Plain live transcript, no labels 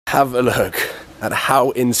Have a look at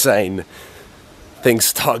how insane things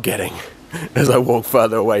start getting as I walk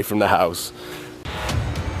further away from the house.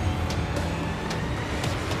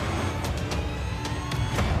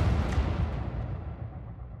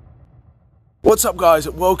 What's up guys,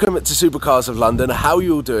 welcome to Supercars of London. How are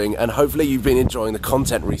you all doing? And hopefully you've been enjoying the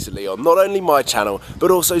content recently on not only my channel, but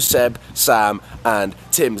also Seb, Sam and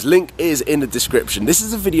Tim's. Link is in the description. This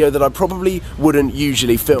is a video that I probably wouldn't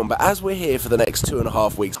usually film, but as we're here for the next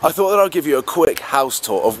 2.5 weeks, I thought that I'd give you a quick house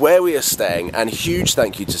tour of where we are staying, and huge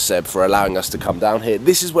thank you to Seb for allowing us to come down here.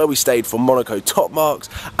 This is where we stayed for Monaco top marks,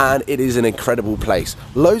 and it is an incredible place.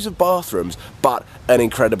 Loads of bathrooms, but an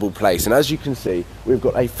incredible place. And as you can see, we've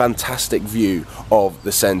got a fantastic view of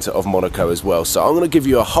the centre of Monaco as well. So I'm going to give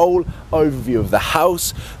you a whole overview of the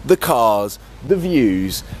house, the cars, the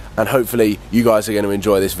views, and hopefully you guys are going to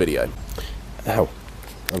enjoy this video. Ow,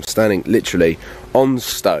 I'm standing literally on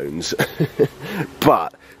stones.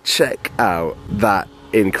 But check out that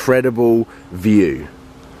incredible view.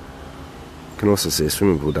 You can also see a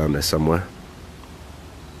swimming pool down there somewhere.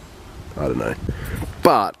 I don't know.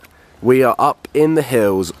 But we are up in the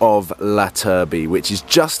hills of La Turbie, which is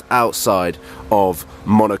just outside of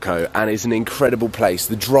Monaco, and is an incredible place.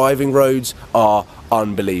 The driving roads are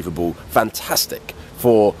unbelievable, fantastic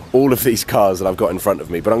for all of these cars that I've got in front of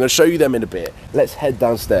me, but I'm going to show you them in a bit. Let's head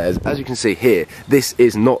downstairs. As you can see here, this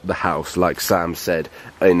is not the house like Sam said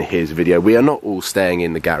in his video. We are not all staying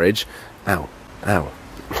in the garage. Ow, ow,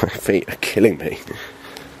 my feet are killing me.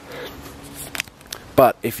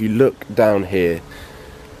 But if you look down here,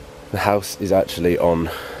 the house is actually on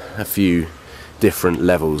a few different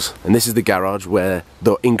levels, and this is the garage where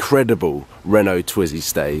the incredible Renault Twizy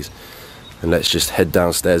stays. And let's just head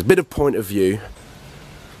downstairs. Bit of point of view.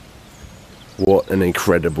 What an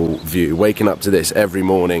incredible view. Waking up to this every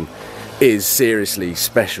morning is seriously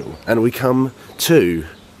special. And we come to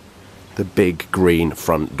the big green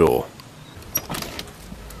front door.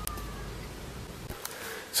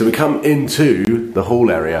 So we come into the hall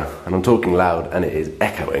area, and I'm talking loud and it is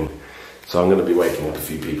echoing. So I'm going to be waking up a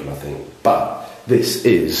few people, I think. But this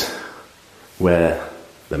is where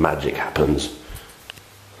the magic happens.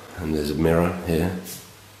 And there's a mirror here.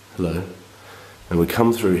 Hello. And we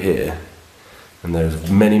come through here, and there's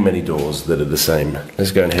many, many doors that are the same.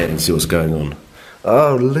 Let's go ahead and see what's going on.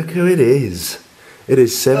 Oh, look who it is. It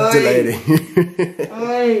is Seb Delaney.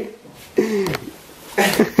 Hi.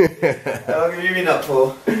 How long have you been up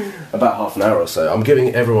for? About half an hour or so. I'm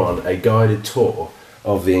giving everyone a guided tour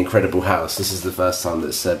of the incredible house. This is the first time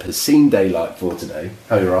that Seb has seen daylight for today.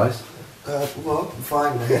 How are your eyes? Well,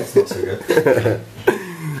 fine, my head's not so good.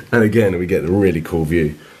 And again, we get a really cool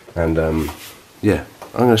view. And yeah,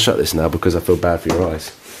 I'm going to shut this now because I feel bad for your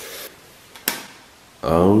eyes.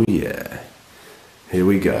 Oh yeah. Here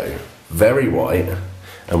we go. Very white.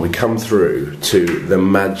 And we come through to the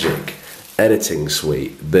magic editing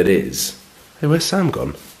suite that is... Hey, where's Sam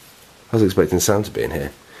gone? I was expecting Sam to be in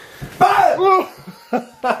here.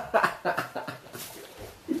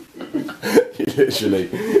 You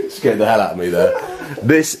literally scared the hell out of me there.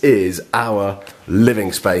 This is our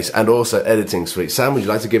living space and also editing suite. Sam, would you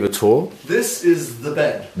like to give a tour? This is the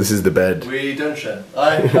bed. This is the bed. We don't share.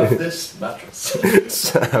 I have this mattress.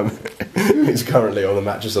 Sam is currently on the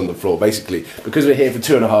mattress on the floor. Basically, because we're here for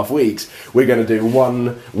 2.5 weeks, we're going to do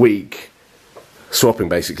 1 week swapping,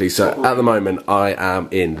 basically. So at the moment, I am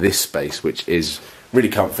in this space, which is really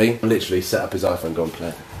comfy. Literally set up his iPhone, go and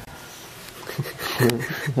play.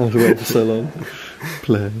 I've waited for so long.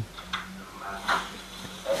 Play.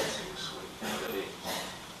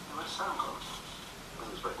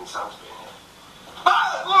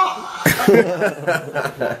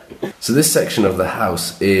 So this section of the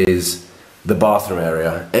house is the bathroom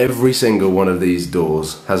area. Every single one of these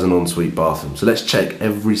doors has an ensuite bathroom. So let's check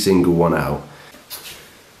every single one out.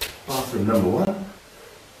 Bathroom number 1.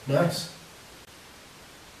 Nice.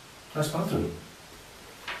 Nice bathroom.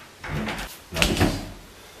 Nice.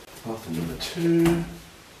 Bathroom number 2.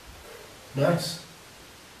 Nice.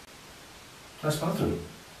 Nice bathroom.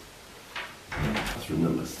 Bathroom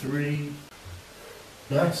number 3.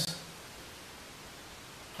 Nice.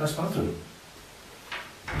 Nice bathroom.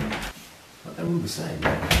 But they're all the same.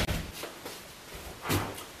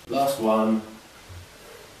 Last one.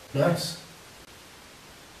 Nice.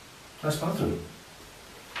 Nice bathroom.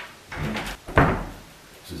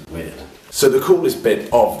 This is weird. So the coolest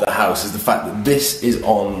bit of the house is the fact that this is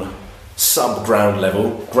on sub-ground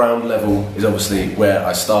level. Ground level is obviously where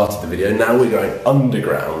I started the video. Now we're going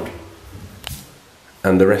underground.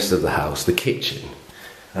 And the rest of the house, the kitchen,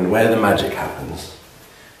 and where the magic happens,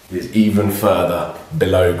 is even further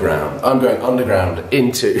below ground. I'm going underground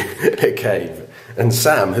into a cave. and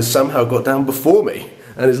Sam has somehow got down before me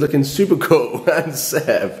and is looking super cool. And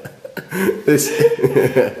Seb,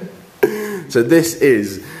 so this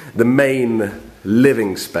is the main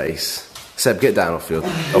living space. Seb, get down off your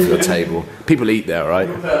table. People eat there, right?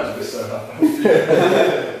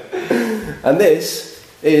 And this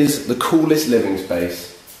is the coolest living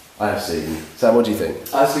space I have seen. Sam, what do you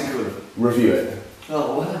think? I think cool. Review it.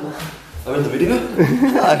 Oh, what am I in the video?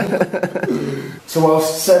 So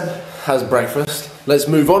whilst Seb has breakfast, let's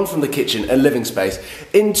move on from the kitchen and living space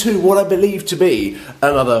into what I believe to be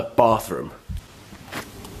another bathroom.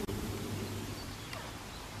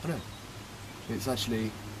 Oh no, it's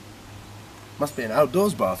actually, must be an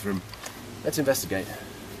outdoors bathroom. Let's investigate.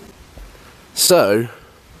 So,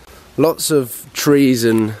 lots of trees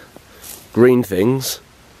and green things.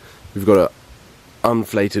 We've got a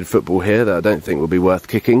unflated football here that I don't think will be worth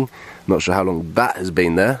kicking. Not sure how long that has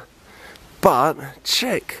been there. But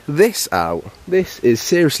check this out. This is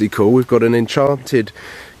seriously cool. We've got an enchanted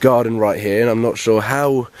garden right here, and I'm not sure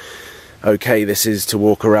how okay this is to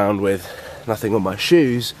walk around with nothing on my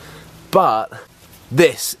shoes, but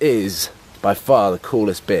this is by far the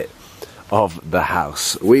coolest bit of the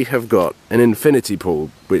house. We have got an infinity pool,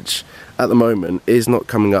 which at the moment is not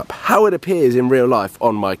coming up how it appears in real life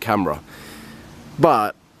on my camera.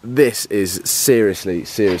 But this is seriously,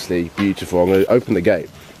 seriously beautiful. I'm going to open the gate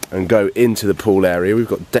and go into the pool area. We've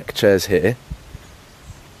got deck chairs here.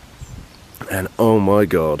 And oh my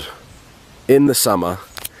god, in the summer,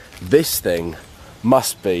 this thing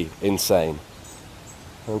must be insane.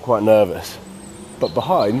 I'm quite nervous. But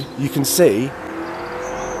behind, you can see...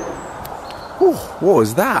 Ooh, what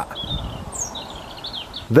was that?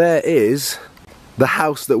 There is the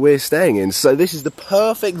house that we're staying in. So this is the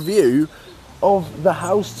perfect view of the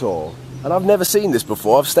house tour. And I've never seen this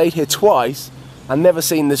before. I've stayed here twice and never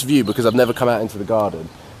seen this view because I've never come out into the garden.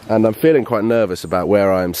 And I'm feeling quite nervous about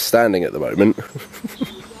where I'm standing at the moment.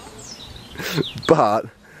 But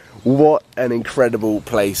what an incredible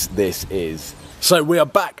place this is. So we are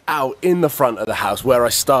back out in the front of the house where I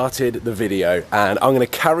started the video, and I'm going to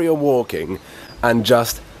carry on walking and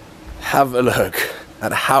just have a look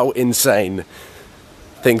at how insane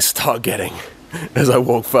things start getting as I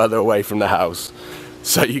walk further away from the house.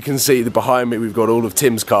 So you can see that behind me we've got all of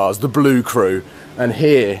Tim's cars, the blue crew, and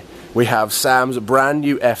here we have Sam's brand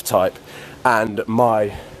new F-Type and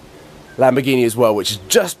my Lamborghini as well, which has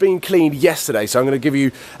just been cleaned yesterday. So I'm going to give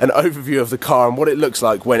you an overview of the car and what it looks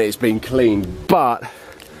like when it's been cleaned. But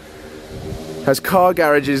as car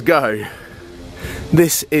garages go,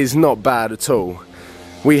 this is not bad at all.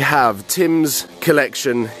 We have Tim's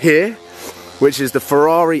collection here, which is the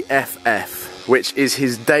Ferrari FF, which is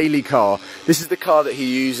his daily car. This is the car that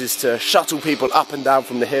he uses to shuttle people up and down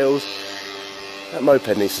from the hills. That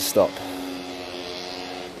moped needs to stop.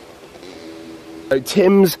 So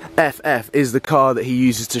Tim's FF is the car that he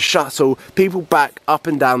uses to shuttle people back up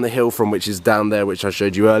and down the hill from, which is down there, which I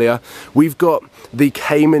showed you earlier. We've got the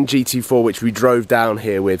Cayman GT4, which we drove down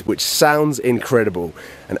here with, which sounds incredible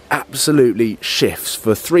and absolutely shifts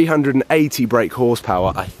for 380 brake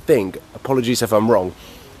horsepower, I think. Apologies if I'm wrong.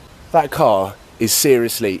 That car is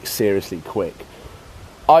seriously, seriously quick.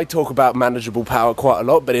 I talk about manageable power quite a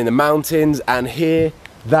lot, but in the mountains and here,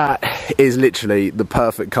 that is literally the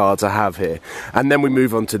perfect car to have here. And then we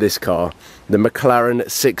move on to this car, the McLaren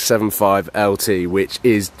 675 LT, which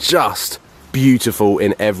is just beautiful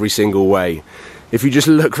in every single way. If you just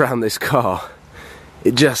look around this car,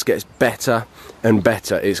 it just gets better and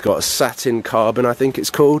better. It's got a satin carbon, I think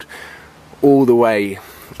it's called, all the way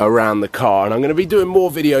around the car. And I'm going to be doing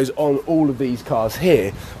more videos on all of these cars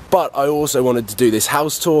here, but I also wanted to do this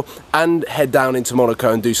house tour and head down into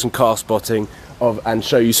Monaco and do some car spotting and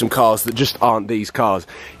show you some cars that just aren't these cars.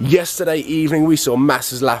 Yesterday evening we saw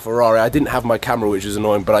Massa's LaFerrari. I didn't have my camera, which was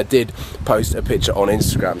annoying, but I did post a picture on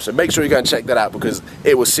Instagram, so make sure you go and check that out because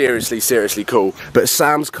it was seriously, seriously cool. But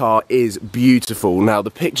Sam's car is beautiful. Now the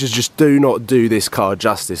pictures just do not do this car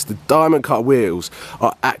justice. The diamond cut wheels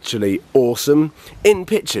are actually awesome. In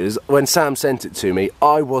pictures, when Sam sent it to me,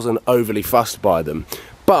 I wasn't overly fussed by them.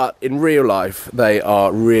 But in real life, they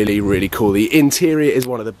are really, really cool. The interior is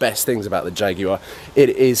one of the best things about the Jaguar. It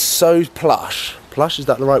is so plush. Plush, is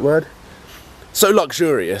that the right word? So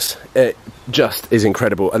luxurious. It just is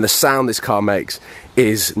incredible. And the sound this car makes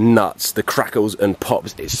is nuts. The crackles and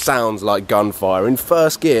pops. It sounds like gunfire. In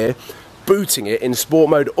first gear, booting it in sport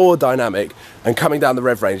mode or dynamic, and coming down the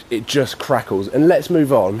rev range, it just crackles. And let's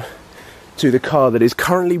move on to the car that is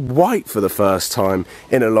currently white for the first time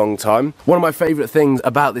in a long time. One of my favourite things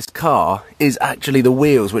about this car is actually the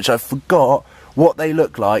wheels, which I forgot what they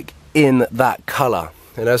look like in that colour.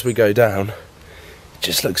 And as we go down, it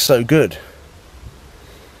just looks so good.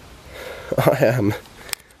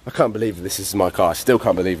 I can't believe that this is my car. I still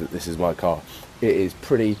can't believe that this is my car. It is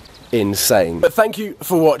pretty insane. But thank you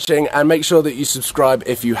for watching, and make sure that you subscribe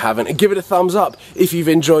if you haven't, and give it a thumbs up if you've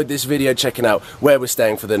enjoyed this video, checking out where we're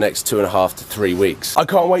staying for the next 2.5 to 3 weeks. I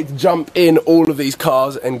can't wait to jump in all of these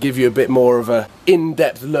cars and give you a bit more of a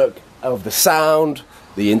in-depth look of the sound,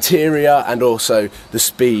 the interior, and also the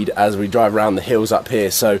speed as we drive around the hills up here.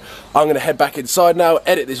 So I'm going to head back inside now,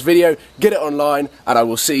 edit this video, get it online, and I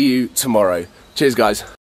will see you tomorrow. Cheers, guys.